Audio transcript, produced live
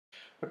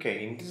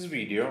Okay, in this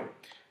video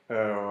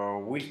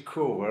we'll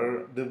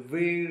cover the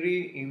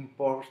very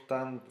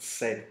important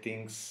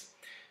settings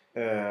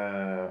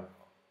uh,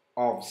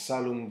 of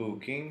Salon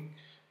Booking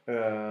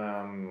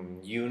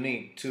you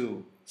need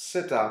to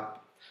set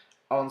up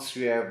once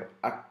you have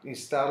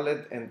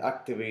installed and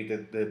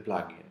activated the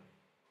plugin.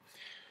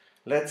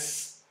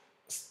 Let's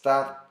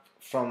start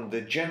from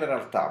the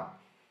General tab.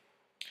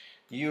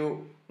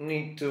 You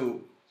need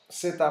to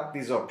set up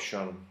this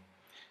option.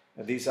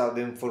 These are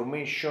the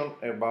information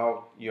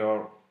about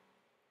your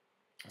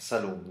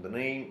salon: the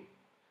name,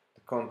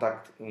 the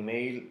contact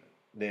email,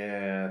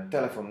 the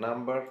telephone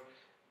number,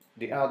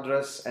 the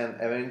address, and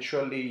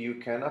eventually you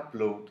can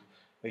upload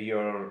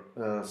your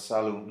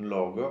salon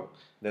logo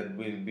that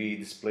will be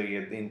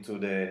displayed into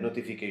the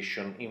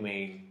notification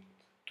email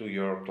to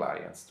your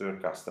clients, to your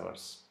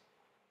customers.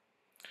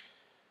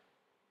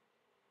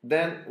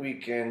 Then we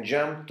can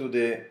jump to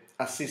the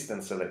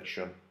assistant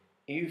selection.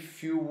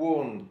 If you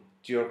want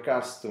your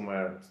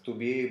customer to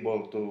be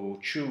able to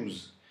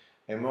choose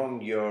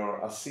among your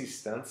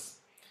assistants,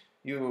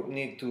 you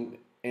need to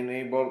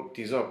enable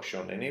this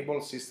option, enable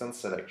assistant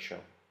selection.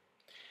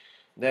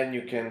 Then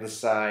you can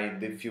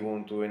decide if you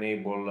want to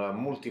enable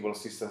multiple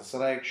assistant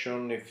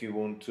selection, if you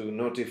want to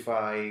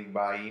notify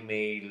by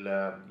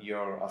email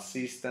your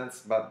assistants,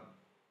 but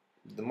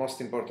the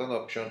most important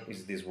option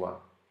is this one,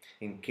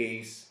 in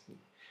case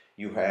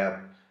you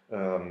have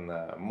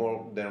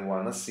more than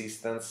one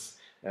assistants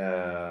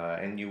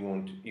and you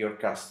want your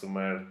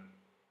customer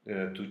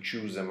to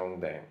choose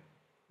among them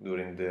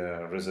during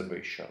the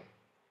reservation.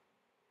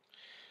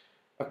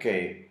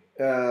 Okay,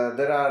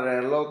 there are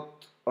a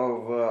lot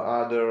of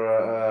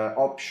other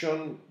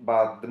options,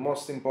 but the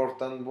most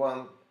important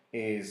one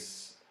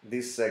is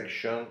this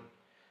section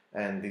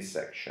and this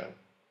section.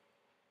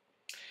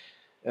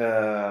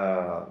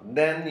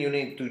 Then you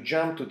need to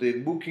jump to the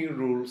Booking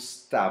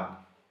Rules tab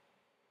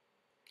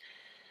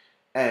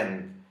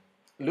and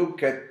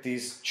look at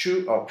these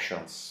two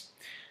options.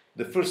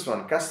 The first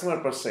one, customer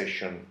per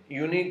session.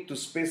 You need to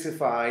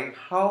specify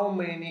how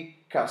many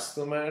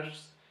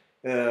customers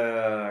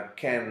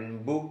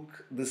can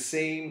book the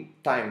same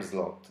time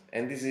slot,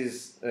 and this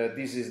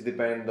is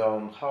depend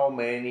on how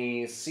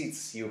many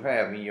seats you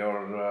have in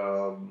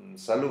your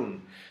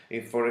saloon.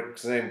 If, for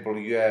example,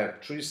 you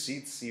have 3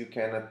 seats, you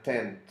can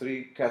attend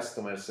 3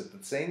 customers at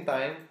the same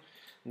time.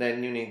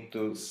 Then you need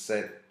to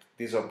set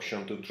this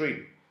option to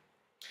 3.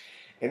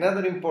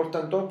 Another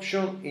important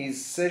option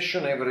is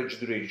session average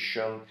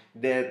duration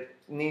that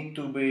need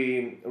to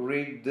be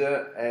read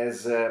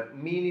as a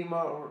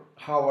minimum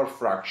hour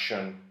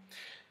fraction.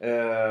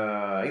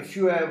 If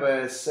you have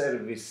a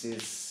service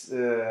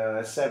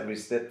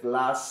that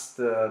lasts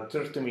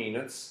 30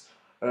 minutes,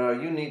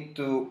 you need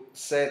to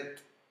set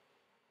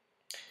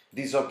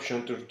this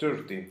option to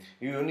 30.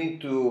 You need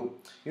to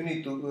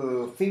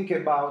think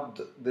about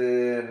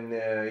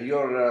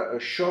your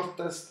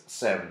shortest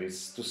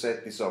service to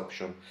set this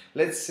option.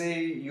 Let's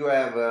say you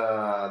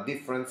have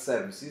different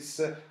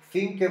services.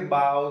 Think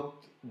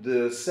about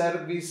the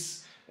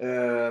service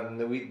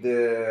with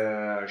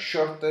the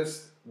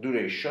shortest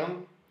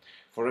duration,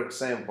 for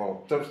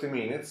example 30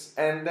 minutes,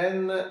 and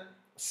then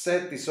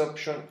set this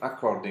option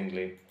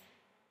accordingly.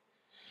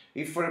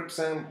 If, for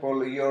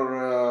example,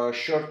 your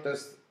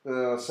shortest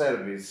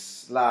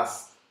service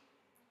lasts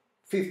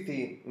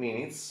 15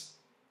 minutes,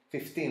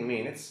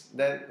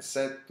 then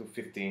set to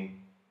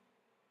 15.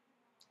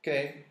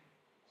 Okay.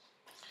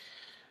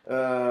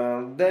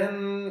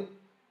 Then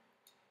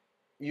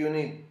you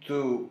need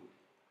to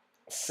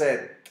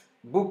set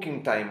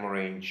booking time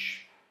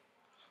range,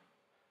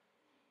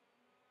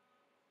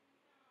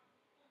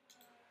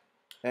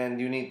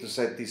 and you need to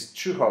set these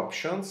 2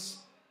 options.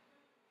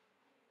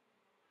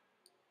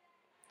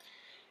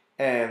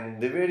 And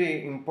the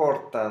very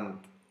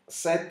important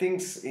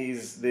settings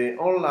is the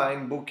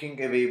online booking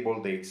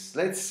available days.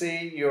 Let's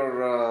say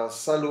your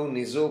salon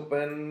is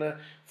open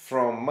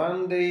from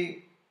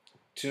Monday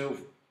to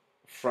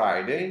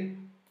Friday.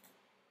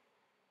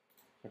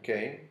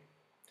 Okay.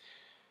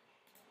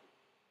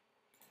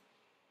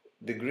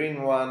 The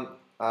green one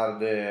are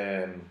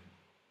the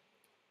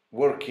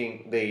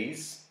working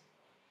days,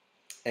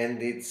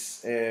 and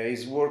it's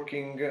is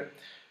working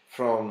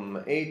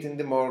from 8 in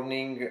the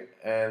morning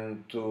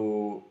and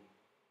to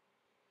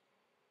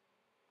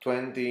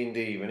 20 in the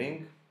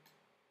evening.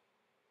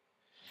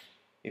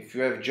 If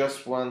you have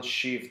just one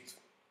shift,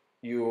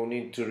 you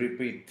need to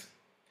repeat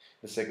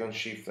the second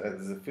shift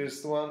as the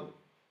first one,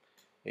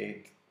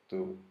 8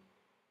 to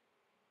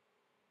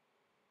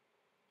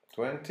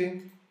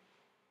 20.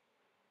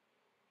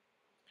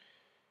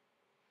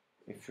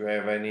 If you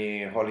have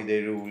any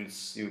holiday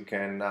rules, you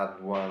can add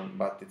one,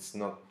 but it's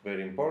not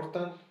very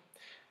important.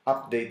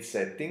 Update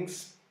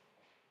settings.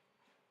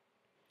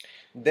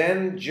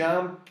 Then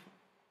jump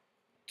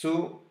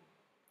to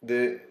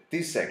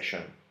this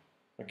section.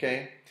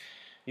 Okay,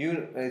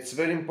 it's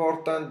very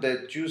important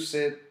that you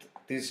set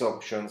these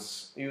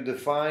options. You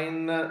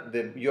define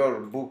your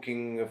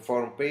booking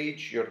form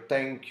page, your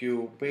thank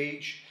you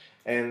page,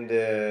 and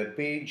the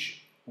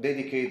page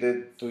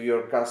dedicated to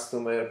your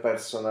customer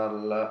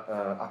personal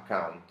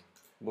account,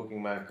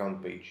 Booking My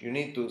Account page. You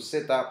need to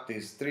set up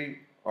these three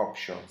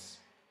options.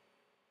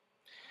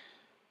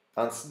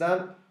 Once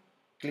done,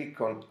 click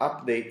on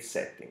Update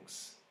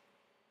Settings.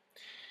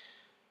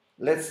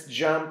 Let's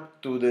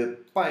jump to the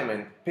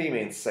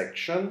payment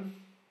section.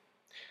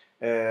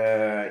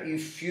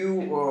 If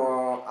you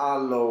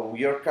allow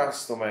your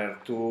customer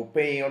to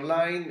pay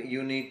online,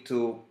 you need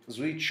to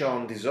switch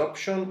on this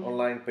option,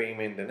 online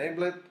payment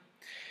enabled.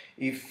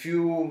 If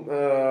you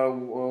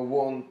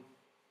want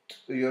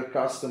your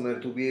customer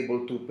to be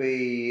able to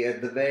pay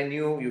at the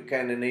venue, you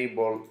can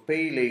enable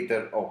pay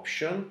later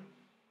option.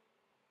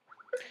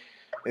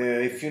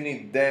 If you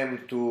need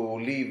them to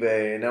leave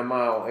an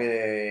amount,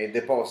 a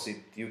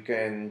deposit, you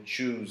can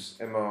choose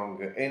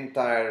among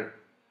entire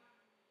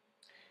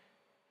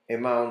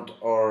amount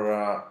or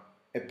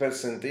a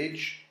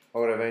percentage,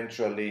 or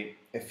eventually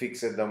a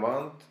fixed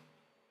amount.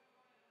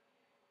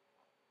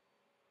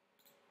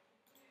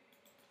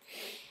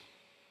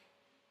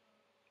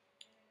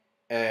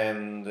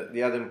 And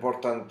the other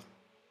important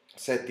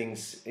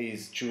settings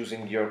is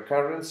choosing your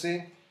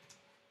currency,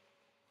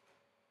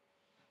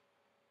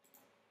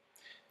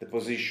 the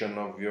position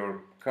of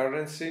your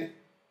currency,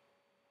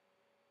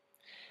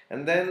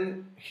 and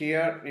then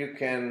here you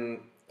can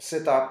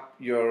set up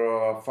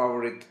your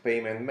favorite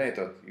payment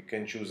method. You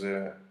can choose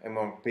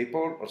among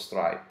PayPal or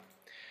Stripe.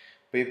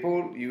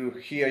 PayPal, you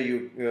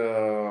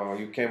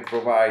can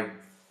provide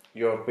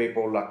your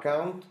PayPal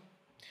account.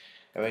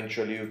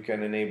 Eventually you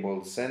can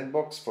enable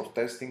sandbox for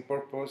testing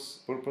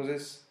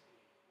purposes.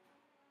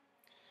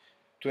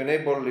 To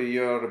enable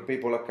your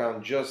PayPal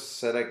account, just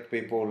select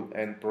PayPal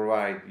and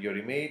provide your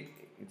email.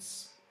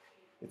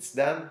 It's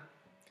done,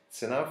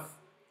 it's enough.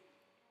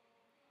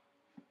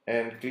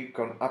 And click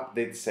on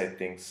Update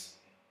Settings.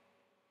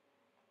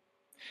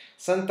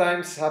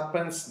 Sometimes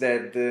happens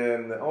that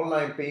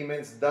online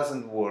payments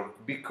doesn't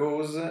work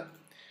because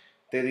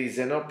there is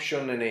an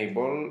option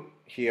enable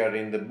here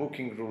in the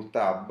Booking Rule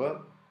tab,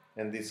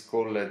 and it's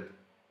called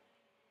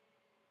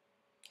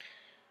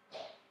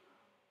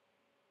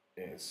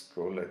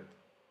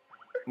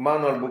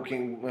manual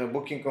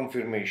booking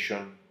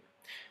confirmation.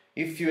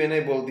 If you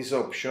enable this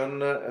option,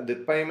 the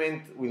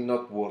payment will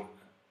not work,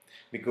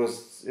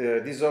 because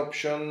this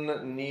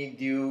option need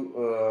you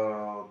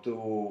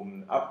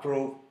to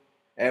approve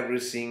every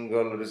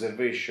single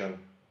reservation.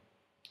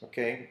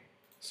 Okay,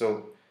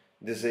 so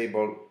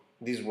disable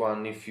this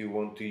one if you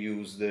want to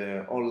use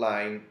the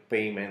online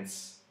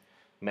payments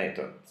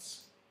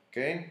methods.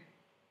 Okay,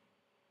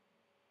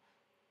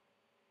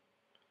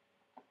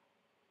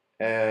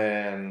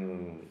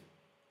 and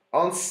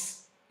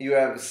once you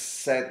have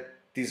set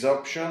these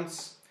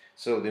options,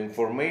 so the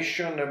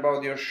information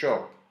about your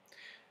shop,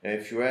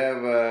 if you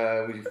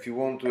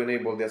want to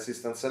enable the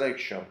assistant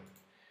selection,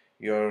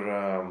 your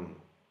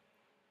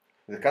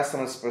the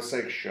customer's per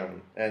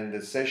section, and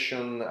the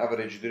session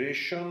average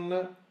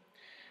duration,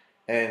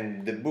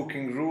 and the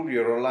booking rule,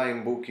 your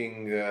online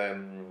booking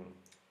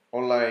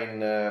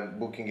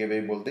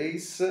available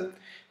days,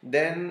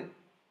 then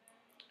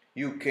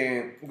you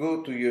can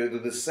go to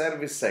the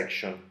service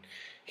section.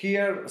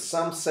 Here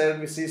some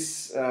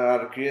services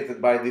are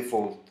created by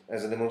default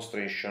as a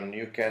demonstration.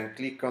 You can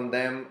click on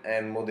them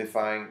and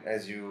modify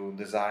as you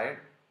desire,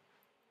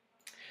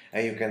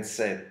 and you can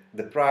set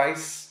the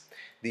price,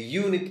 the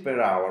unit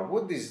per hour.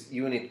 What is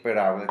unit per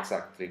hour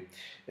exactly?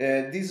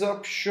 This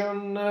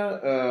option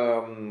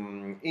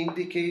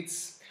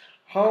indicates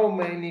how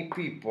many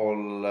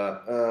people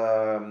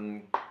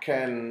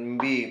can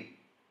be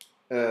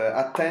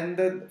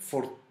attended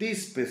for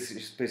this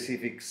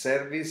specific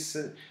service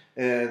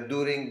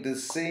during the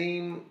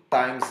same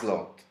time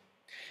slot.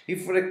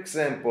 If, for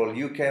example,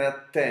 you can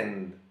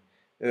attend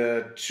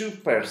 2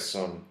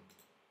 persons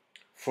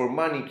for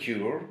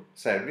manicure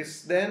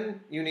service,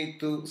 then you need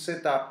to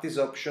set up this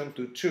option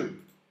to 2.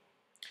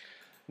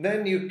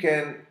 Then you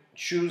can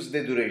choose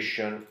the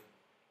duration.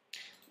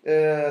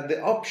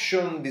 The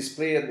option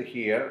displayed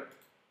here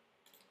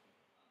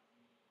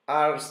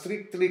are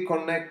strictly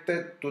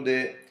connected to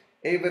the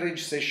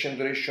average session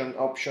duration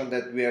option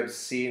that we have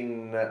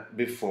seen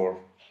before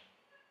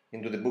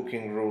into the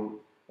booking rule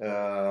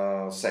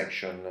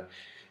section.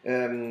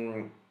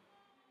 And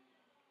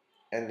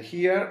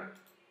here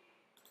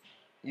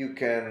you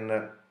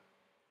can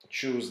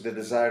choose the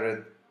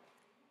desired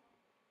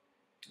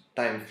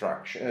time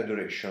fraction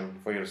duration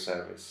for your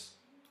service.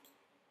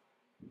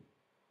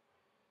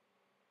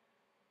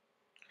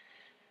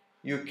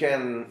 You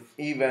can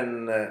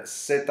even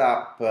set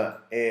up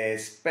a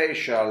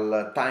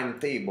special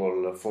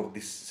timetable for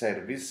this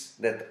service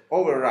that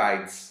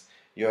overrides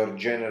your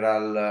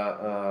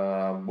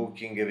general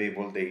booking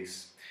available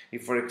days.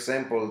 If, for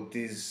example,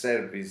 this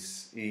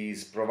service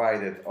is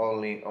provided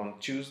only on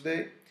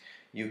Tuesday,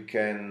 you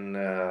can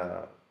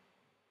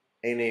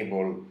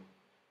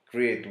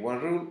create one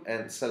rule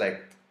and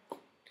select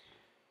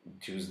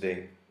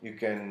Tuesday. You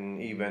can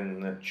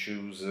even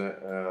choose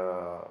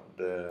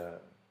the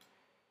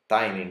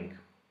timing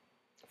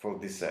for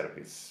this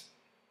service.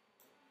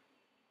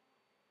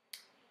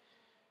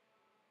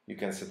 you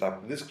can set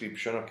up the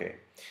description. Okay,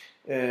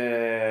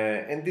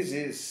 and this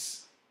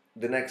is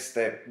the next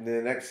step,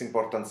 the next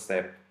important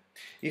step.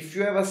 If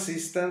you have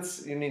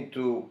assistants, you need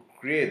to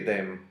create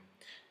them.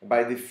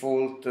 By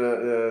default,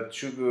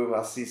 two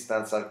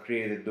assistants are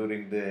created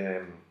during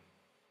the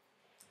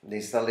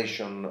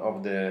installation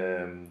of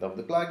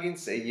the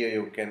plugins. Here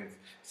you can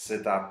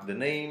set up the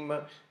name,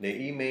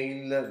 the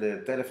email,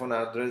 the telephone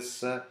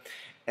address,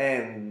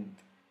 and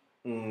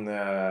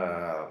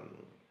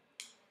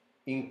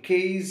in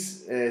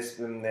case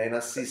an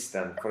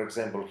assistant, for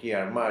example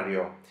here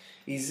Mario,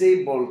 is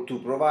able to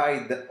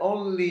provide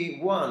only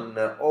one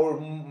or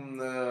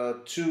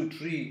two,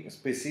 three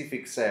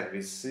specific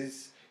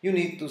services, you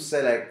need to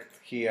select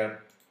here.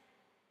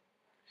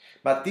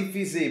 But if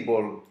he's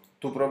able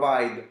to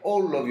provide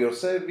all of your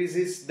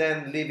services,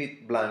 then leave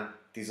it blank,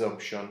 this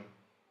option.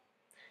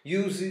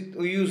 Use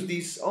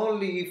this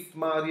only if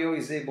Mario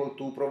is able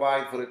to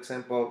provide, for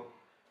example,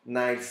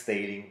 nails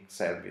tailing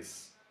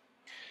service.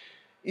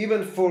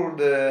 Even for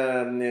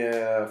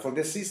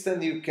the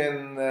system, you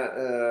can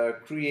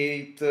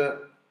create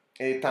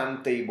a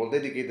timetable,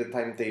 dedicated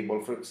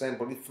timetable. For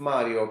example, if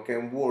Mario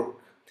can work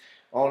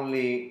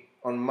only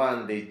on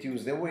Monday,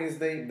 Tuesday,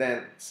 Wednesday,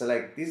 then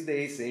select these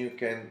days, and you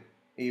can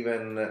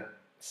even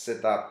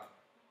set up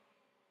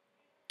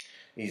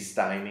his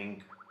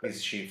timing,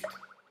 his shift.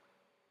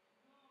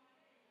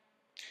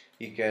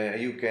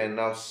 You can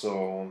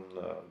also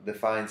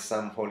define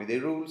some holiday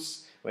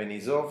rules when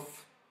he's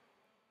off.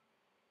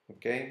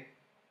 Okay,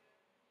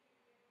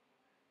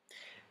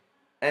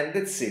 and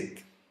that's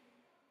it.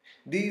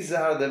 These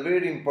are the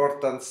very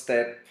important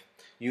steps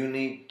you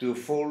need to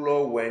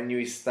follow when you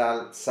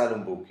install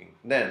Salon Booking.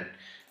 Then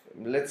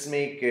let's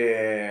make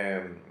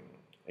a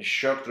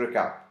short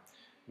recap.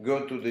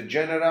 Go to the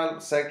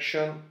general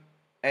section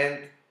and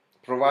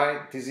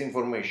provide these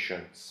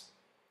informations.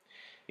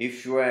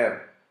 If you have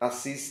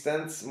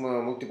assistants,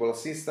 multiple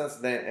assistants,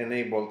 then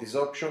enable this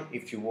option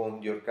if you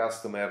want your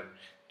customer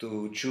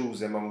to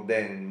choose among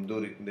them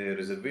during the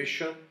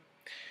reservation.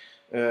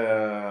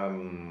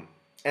 And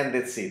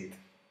that's it.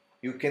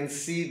 You can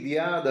see the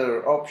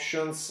other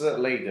options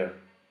later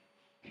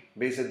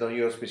based on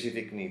your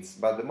specific needs,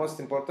 but the most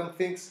important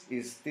thing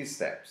is these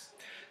steps.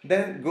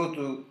 Then go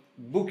to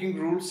booking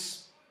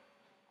rules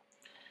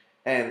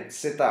and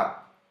set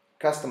up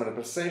customer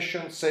per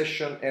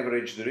session,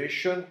 average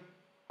duration,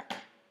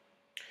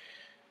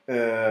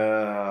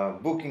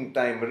 booking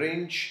time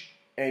range,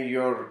 and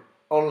your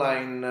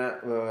online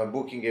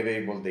booking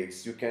available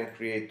days. You can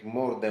create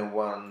more than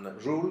one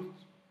rule,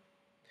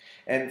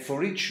 and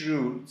for each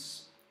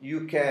rules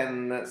you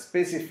can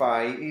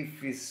specify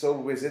if it's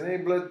always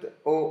enabled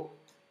or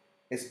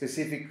a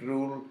specific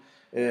rule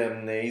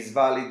is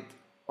valid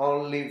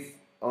only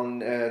on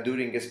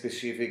during a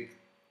specific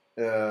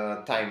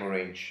time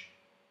range.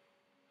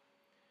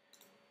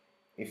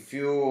 If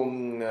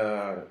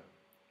you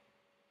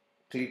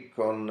click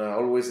on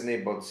always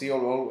enabled, see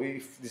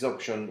if this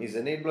option is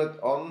enabled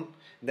on,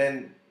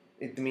 then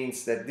it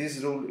means that this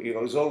rule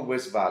is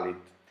always valid.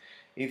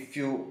 If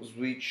you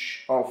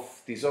switch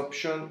off this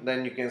option,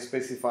 then you can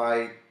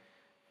specify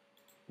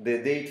the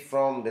date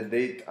from the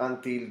date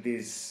until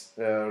this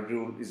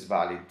rule is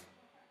valid.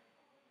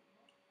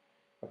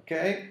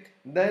 Okay,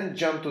 then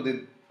jump to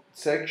the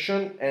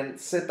section and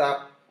set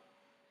up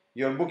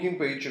your booking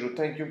page, your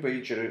thank you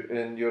page,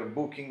 and your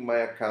booking my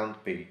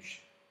account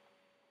page.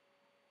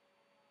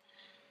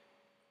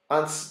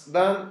 Once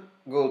done,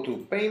 go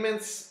to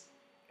payments,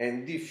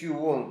 and if you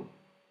want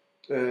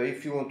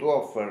to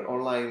offer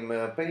online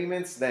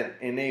payments, then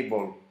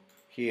enable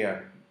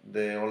here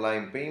the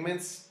online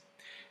payments.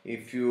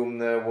 If you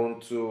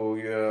want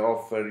to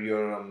offer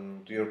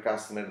to your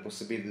customer the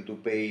possibility to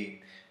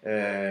pay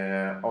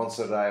once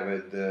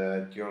arrived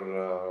at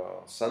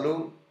your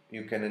salon,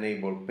 you can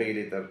enable pay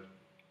later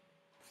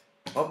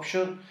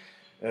option.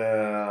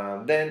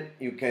 Then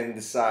you can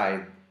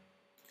decide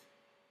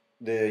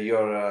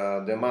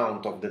the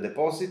amount of the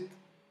deposit,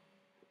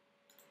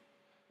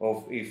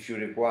 of if you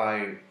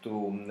require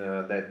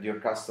to that your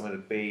customer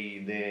pay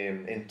the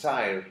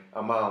entire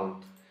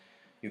amount,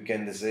 you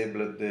can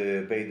disable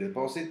the pay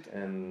deposit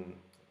and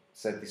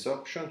set this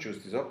option,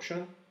 choose this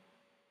option,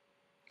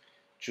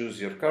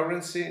 choose your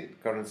currency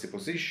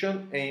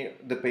position, and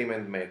the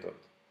payment method.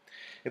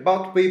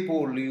 About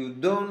PayPal, you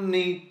don't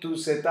need to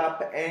set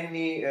up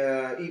any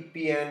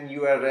EPN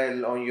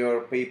URL on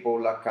your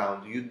PayPal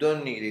account. You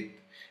don't need it.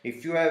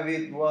 If you have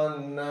it,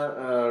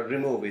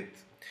 remove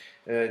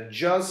it.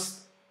 Just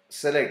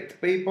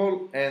select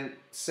PayPal and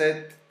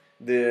set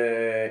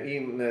the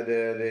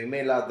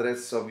email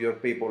address of your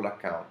PayPal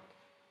account.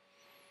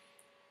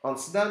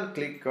 Once done,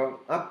 click on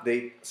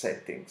Update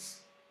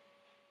Settings.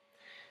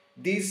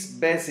 These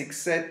basic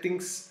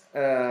settings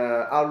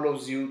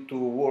allows you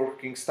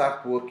to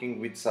start working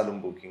with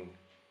Salon Booking.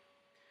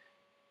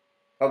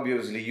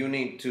 Obviously, you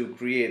need to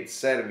create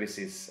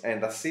services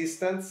and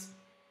assistants,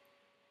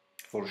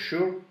 for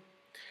sure,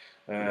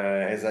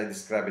 as I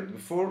described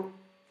before.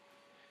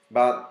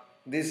 But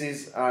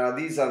these are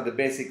the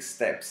basic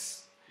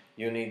steps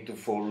you need to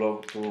follow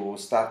to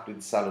start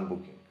with Salon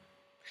Booking.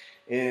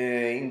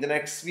 In the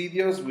next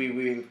videos we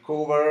will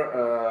cover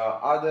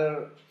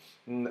other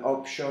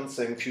options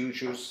and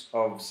features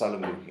of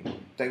Salon Booking.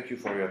 Thank you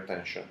for your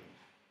attention.